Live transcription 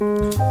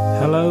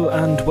Hello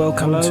and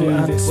welcome to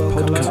this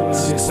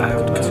podcast.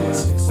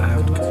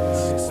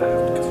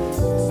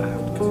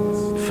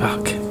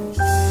 Fuck.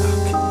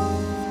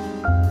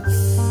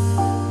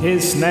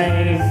 His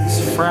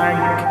name's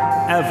Frank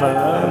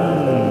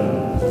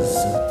Evans.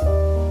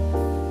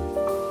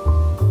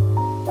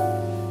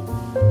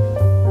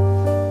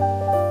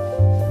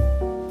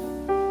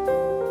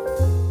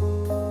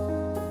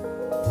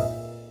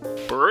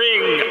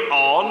 Bring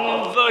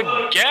on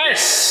the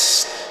guest.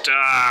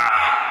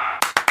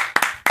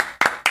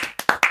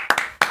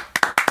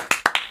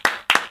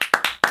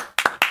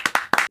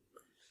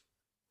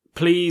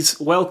 Please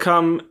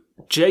welcome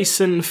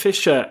Jason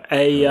Fisher,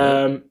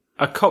 a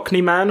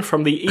Cockney man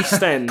from the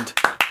East End.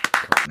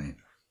 Cockney.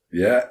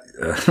 Yeah,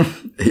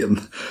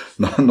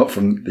 not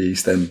from the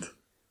East End.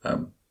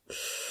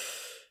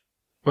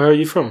 Where are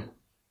you from?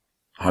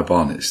 High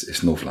Barnet.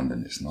 It's North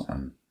London. It's not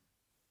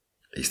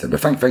East End. But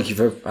thank you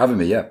for having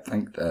me. Yeah,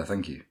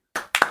 thank you.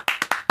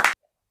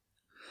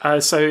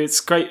 So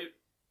it's great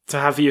to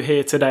have you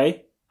here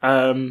today.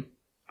 I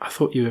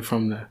thought you were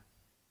from the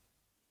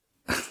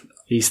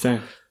East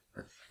End.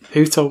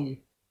 Who told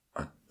me?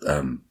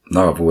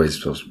 No, I've always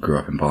grew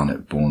up in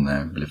Barnet, born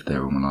there, lived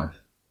there all my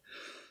life.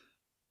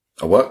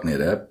 I work near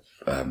there,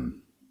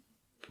 and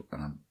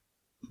I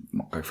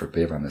might go for a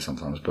beer around there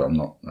sometimes, but I'm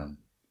not.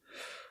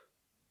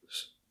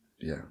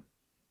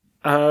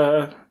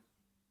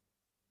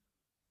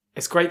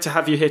 It's great to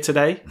have you here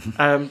today.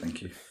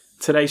 Thank you.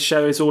 Today's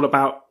show is all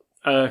about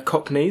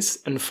Cockneys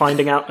and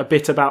finding out a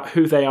bit about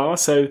who they are.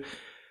 So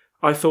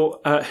I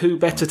thought, who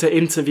better to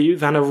interview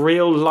than a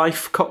real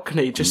life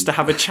Cockney just to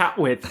have a chat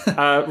with?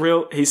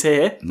 He's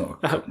here. Not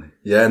a Cockney.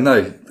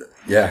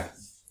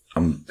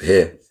 I'm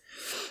here.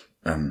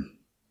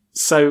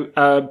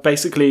 So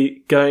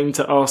basically going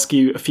to ask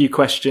you a few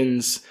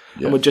questions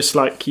and would just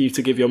like you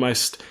to give your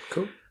most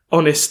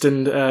honest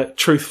and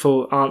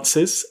truthful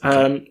answers.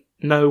 Okay.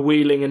 No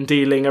wheeling and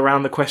dealing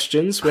around the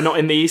questions. We're not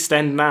in the East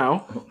End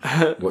now.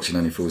 Watching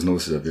Only Fools and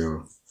Horses of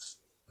you.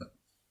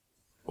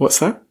 What's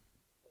that?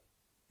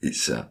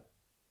 It's a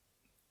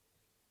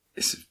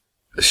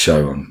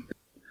show on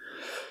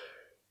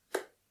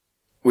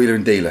Wheeler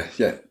and Dealer.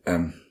 Yeah.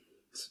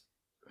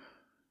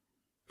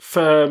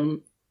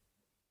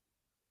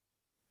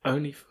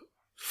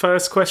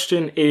 First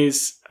question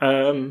is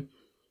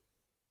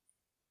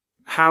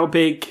how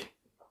big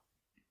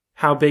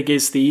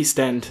is the East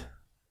End?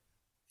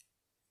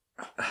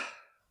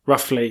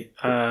 Roughly.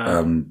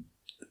 Like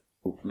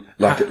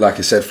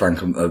I said,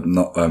 Frank, I'm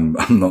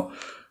not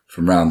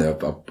from round there.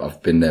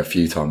 I've been there a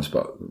few times,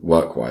 but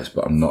work-wise,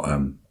 but I'm not.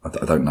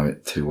 I don't know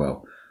it too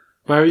well.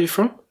 Where are you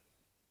from?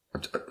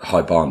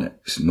 High Barnet.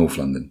 It's North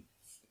London,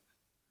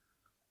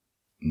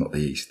 not the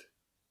East.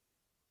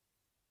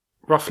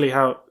 Roughly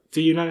how?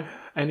 Do you know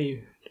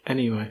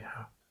anyway?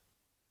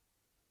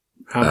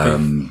 How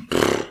big?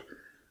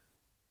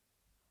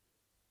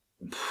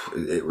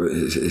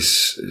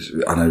 It's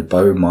I know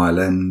Bow Mile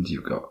End.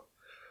 You've got.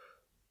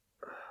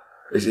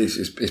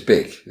 It's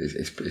big.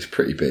 It's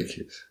pretty big.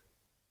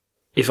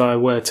 If I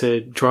were to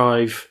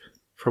drive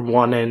from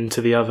one end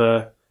to the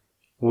other,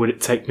 would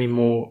it take me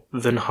more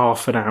than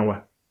half an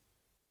hour?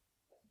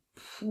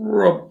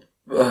 Along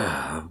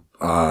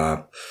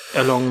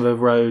the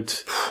road?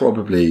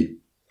 Probably.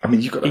 I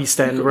mean, you've got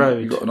East End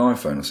Road. You've got an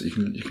iPhone, so you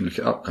can look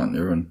it up, can't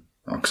you? And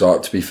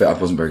because to be fair, I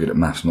wasn't very good at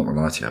maths. I'm not gonna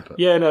lie to you, but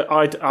yeah, no,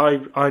 I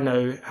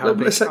know how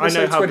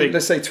big.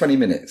 Let's say 20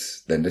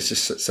 minutes. Then let's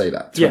just say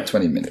that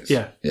 20 minutes.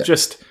 Yeah.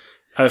 Just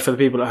for the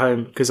people at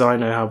home, because I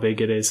know how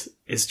big it is.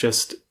 It's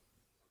just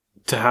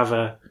to have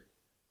a.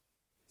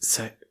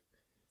 So,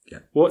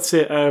 yeah. What's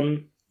it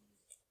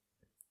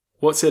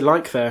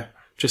like there?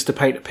 Just to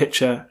paint a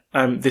picture.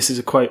 This is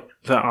a quote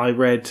that I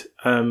read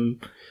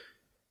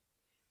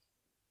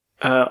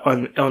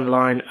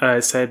online.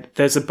 Said,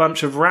 "There's a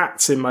bunch of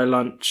rats in my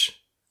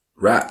lunch."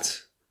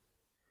 Rats?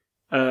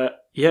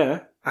 Yeah,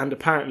 and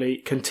apparently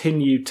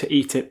continued to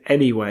eat it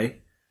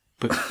anyway.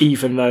 But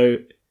even though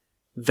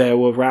there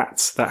were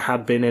rats that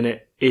had been in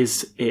it,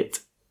 is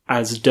it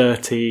as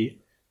dirty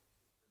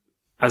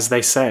as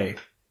they say?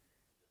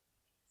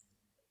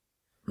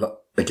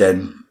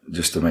 Again,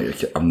 just to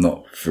make it, I'm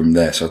not from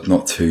there, so I'm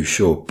not too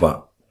sure.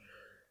 But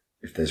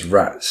if there's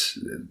rats,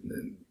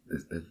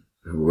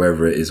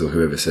 whoever it is or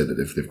whoever said that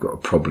if they've got a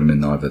problem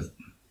in either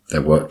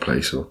their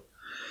workplace or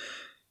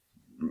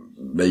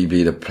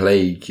maybe the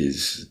plague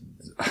is.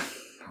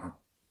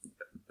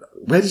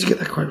 Where did you get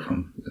that quote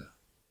from?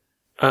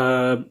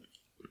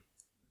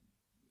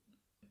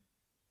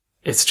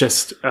 It's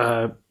just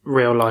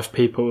real life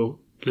people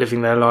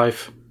living their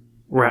life,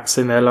 rats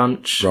in their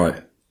lunch.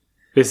 Right.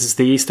 This is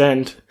the East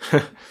End.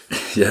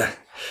 Yeah.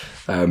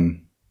 I know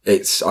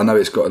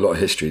it's got a lot of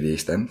history, the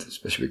East End,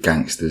 especially with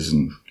gangsters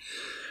and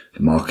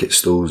market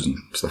stalls and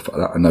stuff like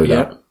that. I know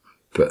that.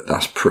 But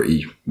that's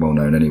pretty well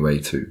known anyway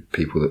to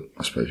people that,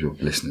 I suppose, your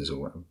listeners or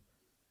whatever.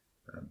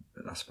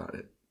 But that's about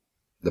it.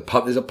 The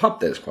pub, there's a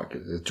pub there that's quite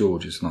good. There's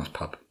George's, a nice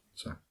pub.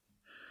 So,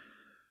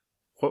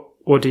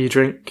 What do you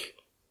drink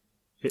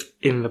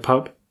in the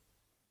pub?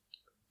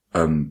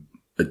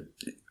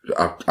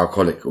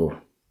 alcoholic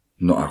or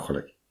not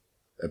alcoholic?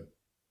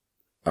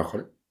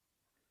 Alcoholic?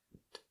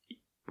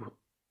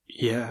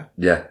 Yeah.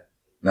 Yeah.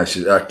 No,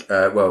 she's,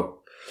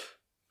 well,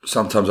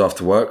 sometimes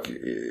after work,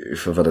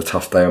 if I've had a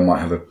tough day, I might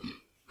have a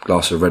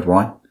glass of red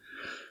wine.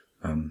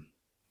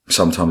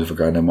 Sometimes if I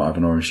go in there, I might have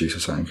an orange juice or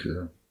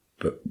something.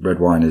 But red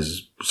wine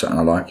is something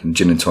I like, and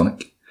gin and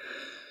tonic.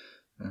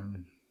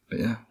 But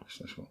yeah,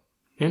 that's what.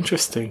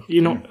 Interesting.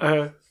 You're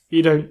not,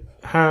 you don't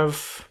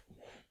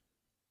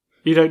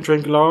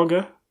drink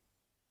lager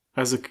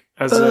as a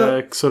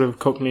sort of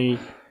Cockney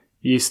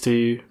used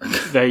to.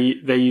 They're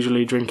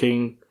usually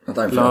drinking. I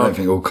don't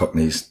think all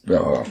Cockneys.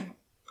 Well,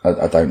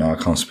 I don't know.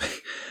 I can't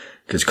speak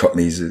because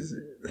Cockneys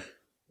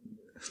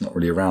it's not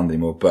really around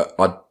anymore. But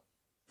I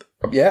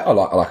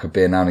like a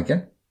beer now and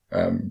again.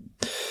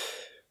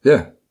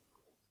 Yeah,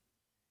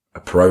 a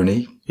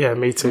Peroni. Yeah,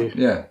 me too.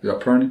 Yeah, you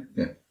like Peroni?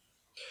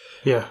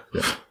 Yeah.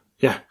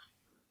 Yeah.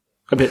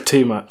 A bit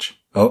too much.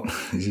 Oh,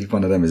 he's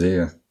one of them, is he?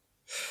 Yeah.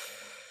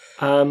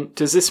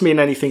 Does this mean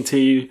anything to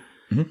you?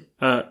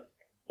 Mm-hmm.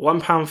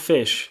 £1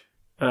 fish.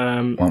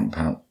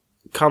 £1.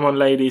 Come on,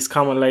 ladies.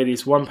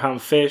 £1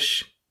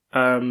 fish.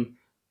 A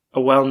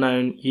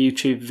well-known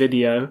YouTube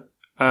video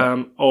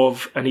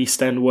of an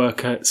East End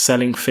worker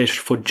selling fish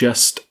for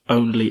just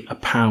only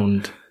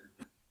 £1.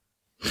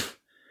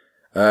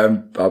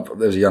 There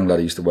was a young lad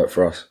who used to work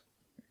for us.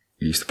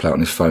 He used to play it on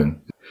his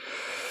phone.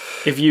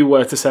 If you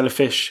were to sell a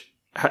fish,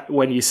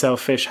 when you sell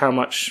fish, how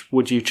much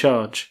would you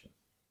charge?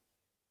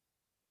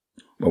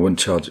 I wouldn't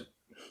charge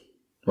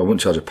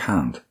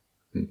 £1.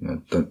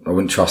 I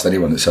wouldn't trust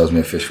anyone that sells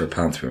me a fish for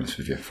 £1, to be honest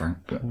with you, Frank.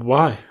 But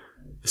why?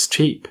 It's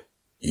cheap.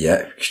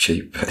 Yeah, it's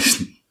cheap.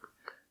 It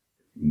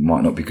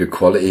might not be good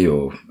quality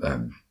or.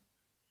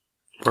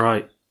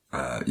 Right.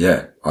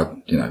 Yeah,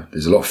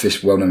 there's a lot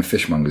of well-known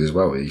fishmongers as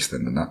well at East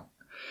End and that.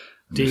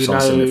 Do you know?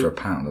 Selling it for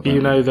 £1. Do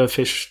you know the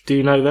fish? Do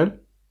you know them?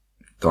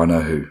 Do I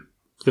know who?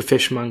 The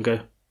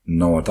fishmonger.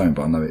 No, I don't.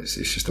 But I know it's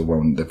just a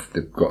one.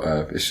 They've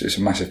got it's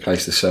a massive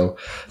place to sell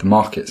the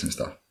markets and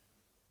stuff.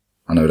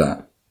 I know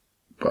that,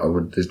 but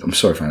I'm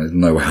sorry, Frank. There's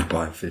no way I'd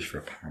buy a fish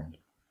for £1.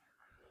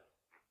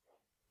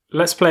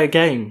 Let's play a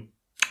game.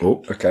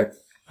 Oh, okay.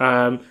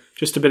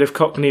 Just a bit of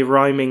Cockney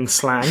rhyming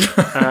slang.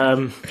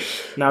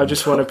 Now I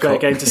just want to play a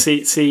game to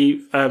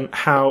see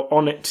how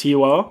on it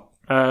you are.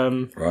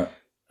 Right.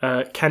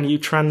 Can you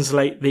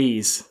translate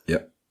these?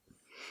 Yep.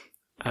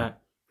 Have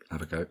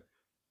a go.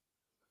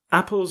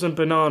 Apples and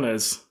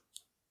bananas.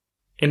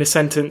 In a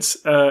sentence,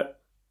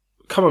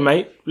 come on,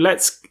 mate.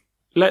 Let's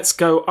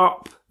go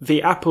up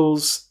the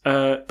apples,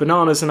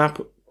 bananas and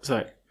apple.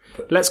 Sorry.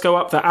 Let's go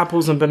up the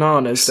apples and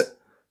bananas.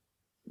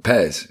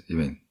 Pears, you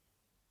mean?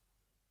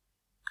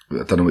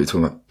 I don't know what you're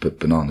talking about, but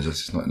bananas.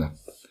 It's not enough.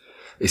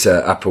 It's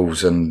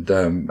apples and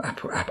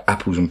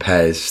apples and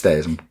pears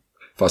stairs. And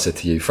if I said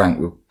to you, Frank,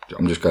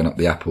 I'm just going up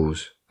the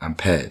apples and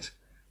pears.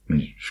 I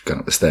mean, just going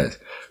up the stairs.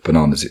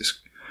 Bananas, it's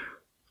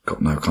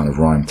got no kind of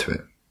rhyme to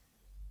it.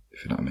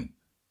 If you know what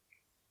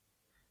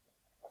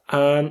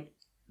I mean.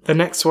 The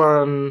next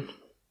one.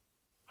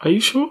 Are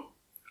you sure?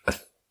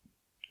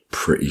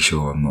 Pretty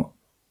sure I'm not.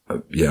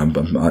 Yeah,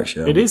 I'm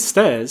actually. It is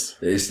stairs.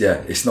 It is.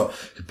 Yeah, it's not.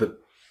 But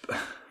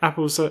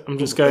apples. I'm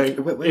just going.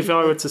 If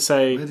I were to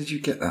say, where did you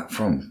get that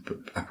from?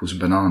 Apples and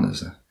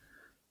bananas.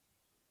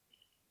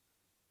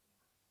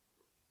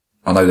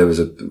 I know there was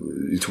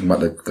you're talking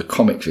about the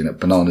comic thing,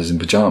 bananas in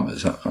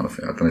pajamas, that kind of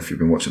thing. I don't know if you've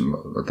been watching.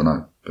 I don't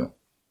know, but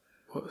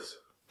what's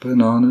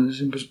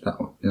bananas in that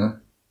one? You know.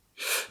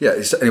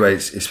 Yeah. Anyway,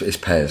 it's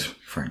pears,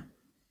 Frank.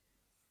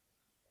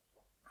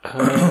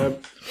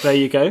 There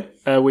you go.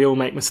 We all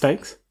make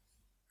mistakes.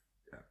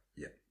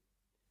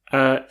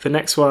 Yeah. The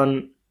next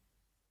one,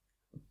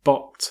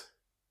 bot,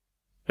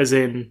 as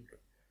in,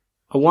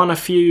 I won a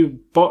few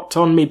bot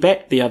on me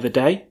bet the other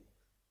day.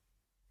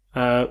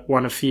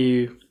 Won a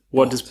few.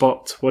 What is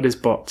bot?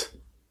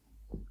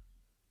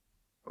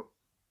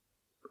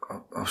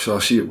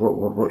 I'll see.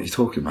 What are you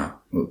talking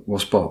about?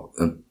 What's bot?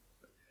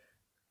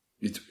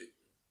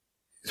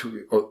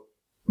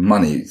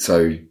 Money.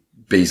 So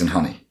bees and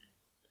honey.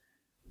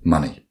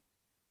 Money.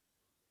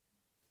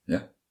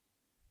 Yeah.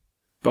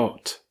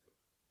 Bot.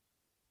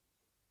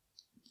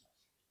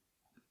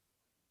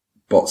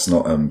 Bot's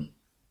not.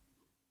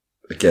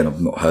 Again, I've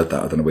not heard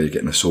that. I don't know where you're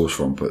getting the source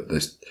from, but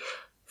there's.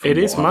 It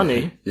is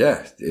money.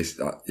 Yeah, it's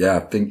I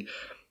think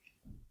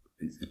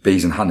it's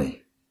bees and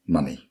honey,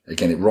 money.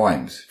 Again, it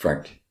rhymes,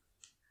 Frank.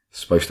 It's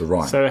supposed to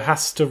rhyme. So it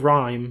has to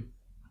rhyme.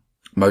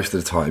 Most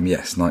of the time,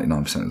 yes. 99%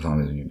 of the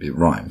time, it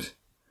rhymes.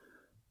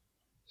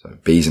 So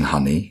bees and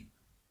honey,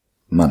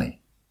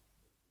 money.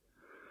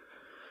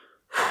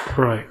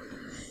 Right.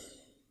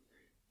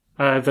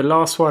 The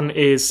last one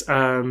is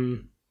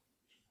the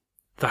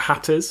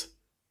Hatters.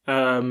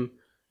 In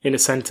a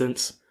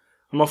sentence,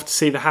 I'm off to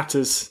see the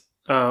Hatters.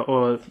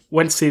 Or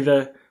went to see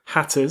the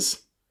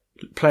Hatters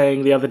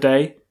playing the other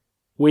day.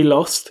 We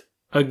lost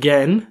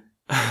again.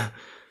 I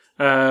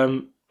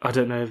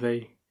don't know if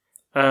they.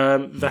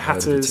 The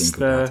Hatters,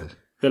 the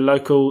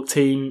local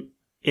team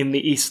in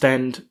the East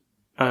End,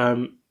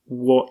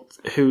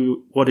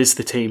 what is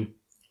the team?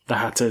 The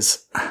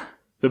Hatters.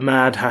 The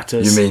Mad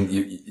Hatters. You mean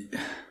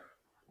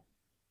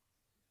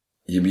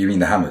you mean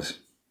the Hammers?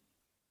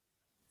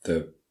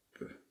 The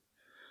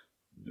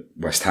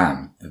West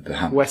Ham? The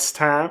Hammers? West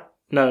Ham?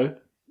 No.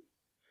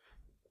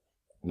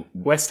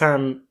 West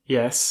Ham,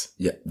 yes.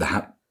 Yeah,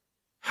 the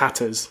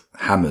Hatters.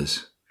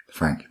 Hammers,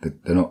 Frank.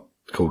 They're not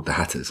called the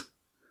Hatters.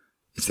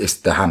 It's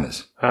the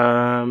Hammers.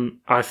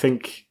 I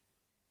think...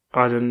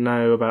 I don't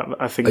know about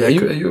that. I think Are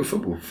you a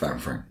football fan,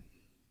 Frank?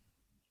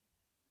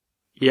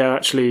 Yeah,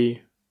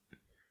 actually...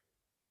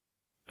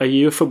 Are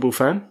you a football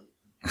fan?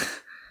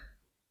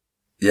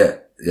 Yeah.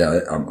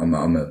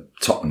 I'm a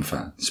Tottenham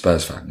fan,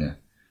 Spurs fan. Yeah.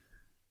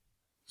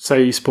 So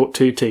you support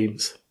two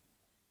teams.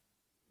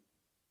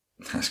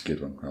 That's a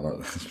good one. I like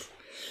that.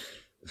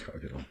 That's quite a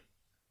good one.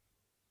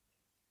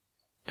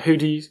 Who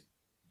do you...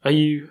 Are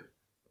you...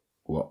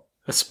 What?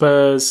 A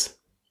Spurs...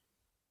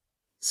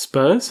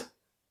 Spurs?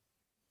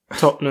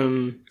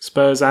 Tottenham...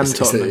 Spurs and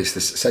Tottenham. It's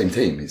the same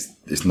team.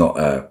 It's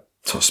not...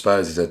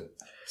 Spurs is a...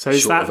 So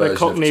is that the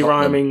Cockney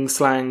rhyming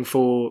slang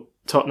for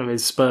Tottenham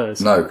is Spurs?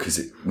 No,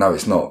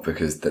 it's not,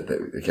 because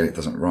again, it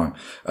doesn't rhyme.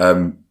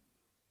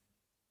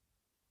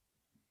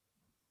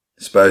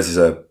 Spurs is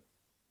a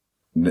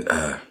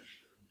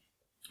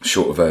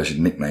shorter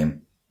version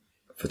nickname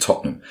for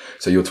Tottenham.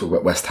 So you're talking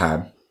about West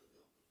Ham,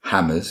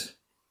 Hammers,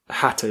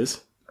 Hatters.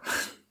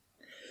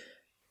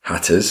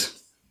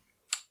 Hatters.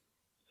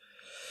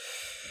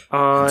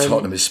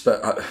 Tottenham is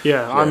Spurs.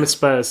 Yeah, I'm a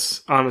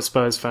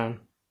Spurs fan.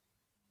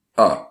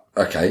 Oh,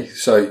 okay.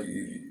 So,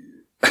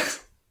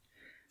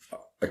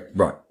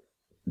 right.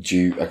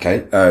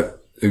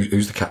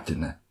 Who's the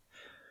captain there?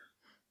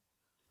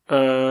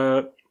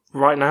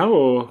 Right now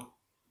or?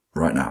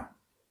 Right now.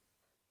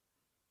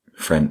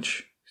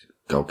 French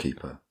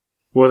goalkeeper.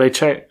 Well, they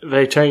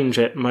change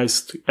it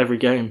most every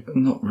game.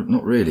 Not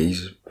really.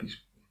 He's a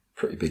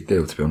pretty big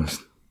deal, to be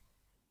honest.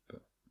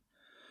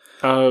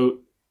 Oh,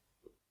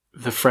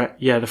 the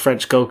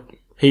French goal.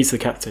 He's the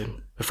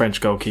captain. The French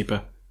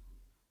goalkeeper.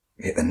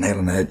 Hit the nail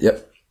on the head.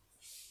 Yep,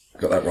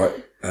 got that right.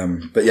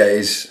 But yeah, it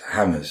is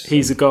Hammers.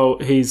 He's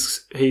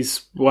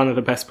He's one of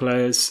the best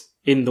players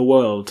in the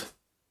world.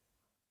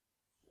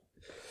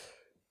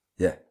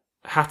 Yeah.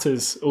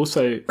 Hatters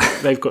also,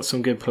 they've got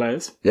some good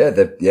players. Yeah,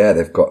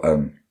 they've got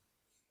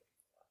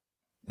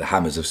the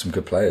Hammers of some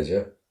good players.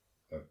 Yeah.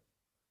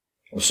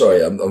 I'm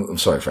sorry. I'm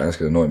sorry, Frank. That's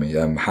going to annoy me.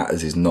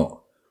 Hatters is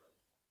not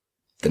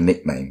the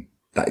nickname.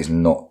 That is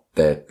not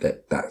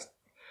that's.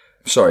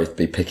 Sorry to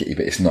be pickety,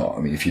 but it's not.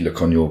 I mean, if you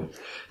look on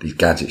these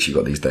gadgets you've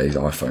got these days,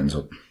 iPhones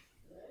or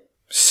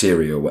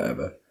Siri or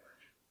whatever,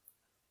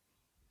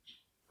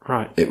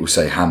 right, it will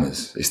say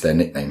Hammers. It's their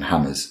nickname,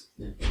 Hammers.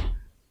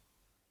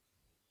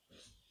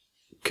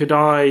 Could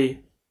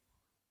I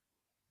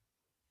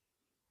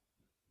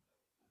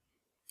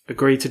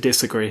agree to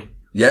disagree?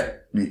 Yeah.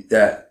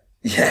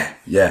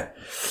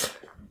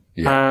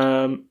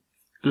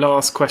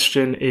 Last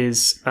question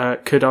is: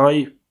 could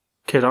I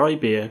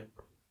be a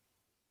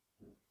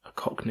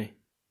Cockney?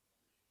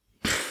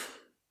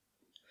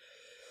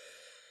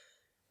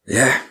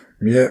 Yeah.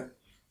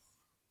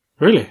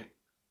 Really?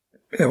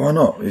 Yeah, why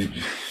not? You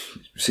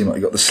seem like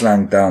you got the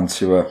slang down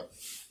to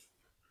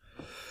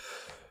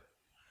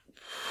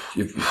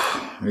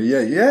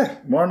yeah,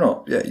 why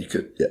not? Yeah, you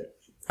could, yeah.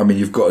 I mean,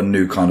 you've got a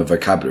new kind of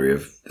vocabulary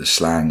of the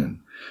slang and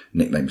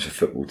nicknames for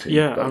football teams.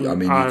 Yeah, but, I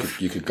mean,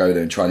 you could go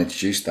there and try and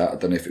introduce that. I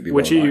don't know if it'd be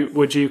Would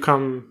you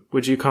come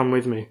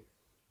with me?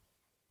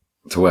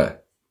 To where?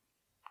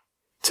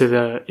 To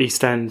the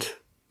East End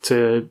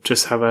to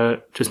just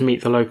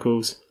meet the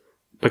locals,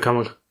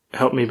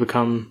 help me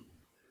become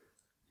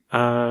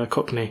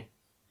Cockney.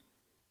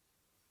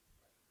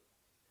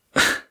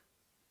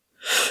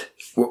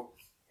 Well,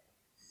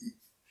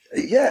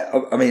 yeah.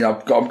 I mean, I'm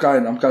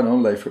going on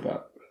holiday for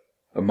about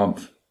a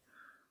month.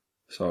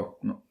 So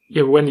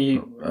yeah. When do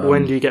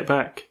you get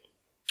back?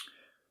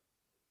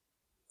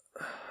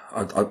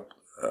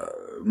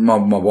 My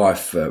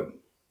wife.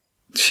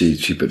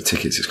 She booked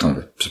tickets. It's kind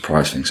of a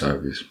surprise thing,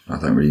 so I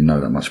don't really know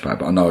that much about it,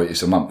 but I know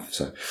it's a month.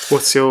 So,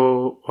 what's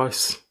your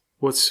wife's?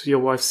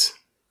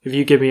 If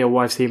you give me your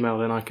wife's email,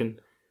 then I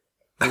can,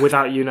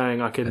 without you knowing,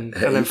 I can, and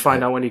then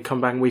find out when you come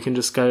back. And we can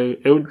just go.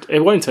 It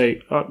won't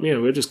take.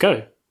 We'll just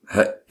go.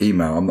 Her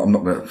email. I'm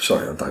not going to.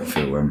 Sorry, I don't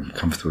feel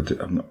comfortable.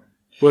 I'm not.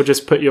 We'll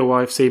just put your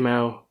wife's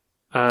email.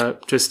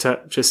 Just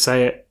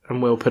say it,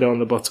 and we'll put it on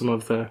the bottom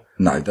of the.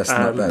 No, that's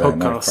not podcast.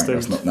 No, Frank,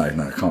 that's not. No,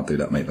 I can't do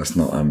that, mate. That's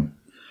not.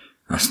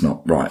 That's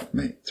not right,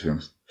 mate. To be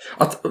honest,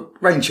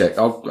 rain check.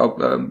 I'll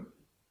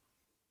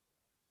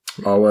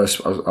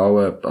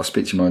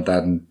speak to my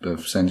dad and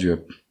send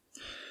you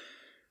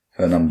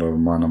her number or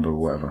my number or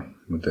whatever.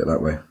 We'll do it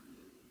that way.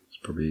 It's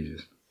probably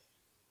easiest.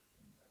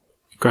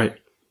 Great.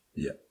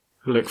 Yeah.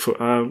 Look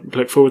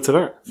forward to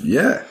that.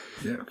 Yeah.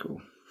 Cool.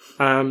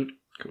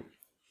 Cool.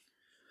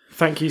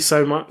 Thank you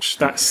so much.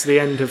 That's the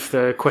end of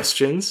the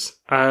questions.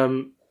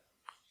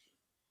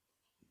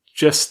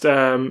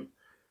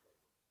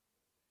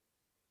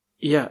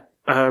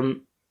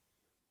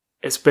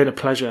 It's been a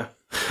pleasure.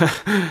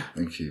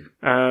 Thank you.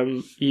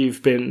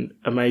 You've been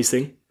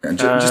amazing. And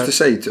just to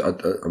say, I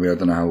mean, I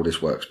don't know how all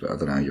this works, but I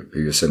don't know who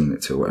you're sending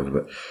it to or whatever,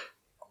 but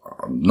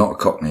I'm not a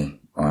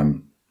Cockney.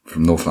 I'm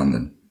from North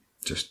London.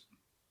 Just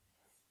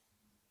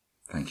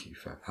thank you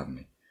for having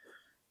me.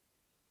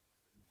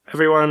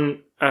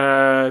 Everyone,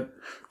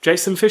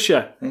 Jason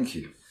Fisher. Thank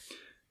you.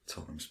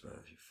 Tottenham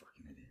Spurs, you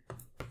fucking idiot.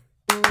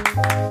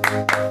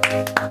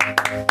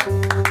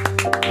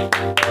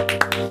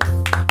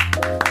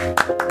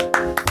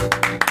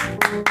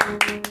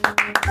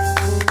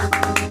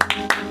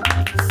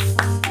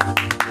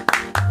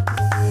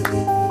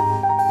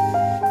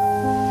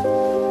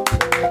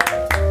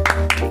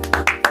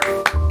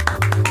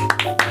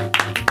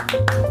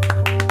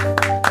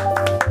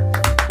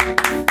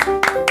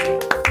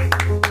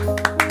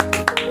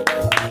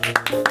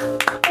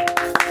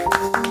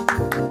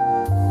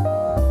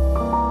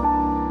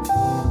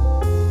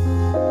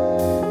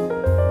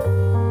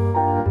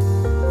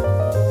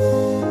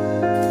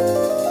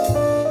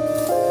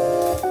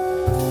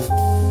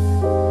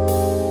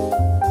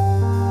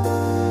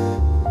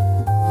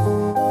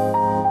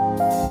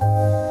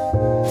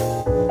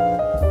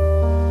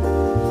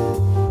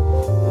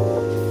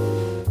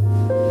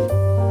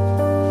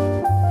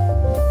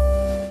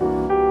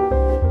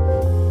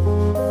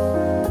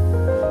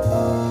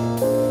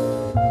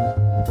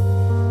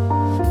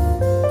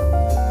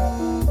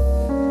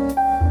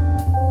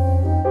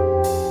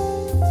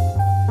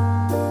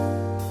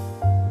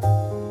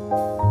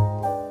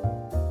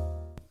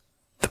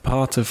 The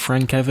part of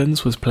Frank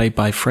Evans was played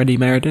by Freddie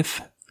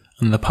Meredith,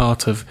 and the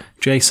part of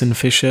Jason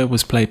Fisher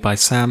was played by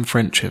Sam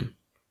Frencham.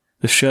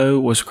 The show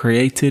was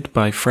created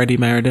by Freddie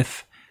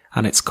Meredith,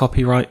 and it's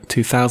copyright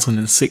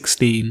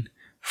 2016,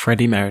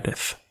 Freddie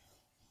Meredith.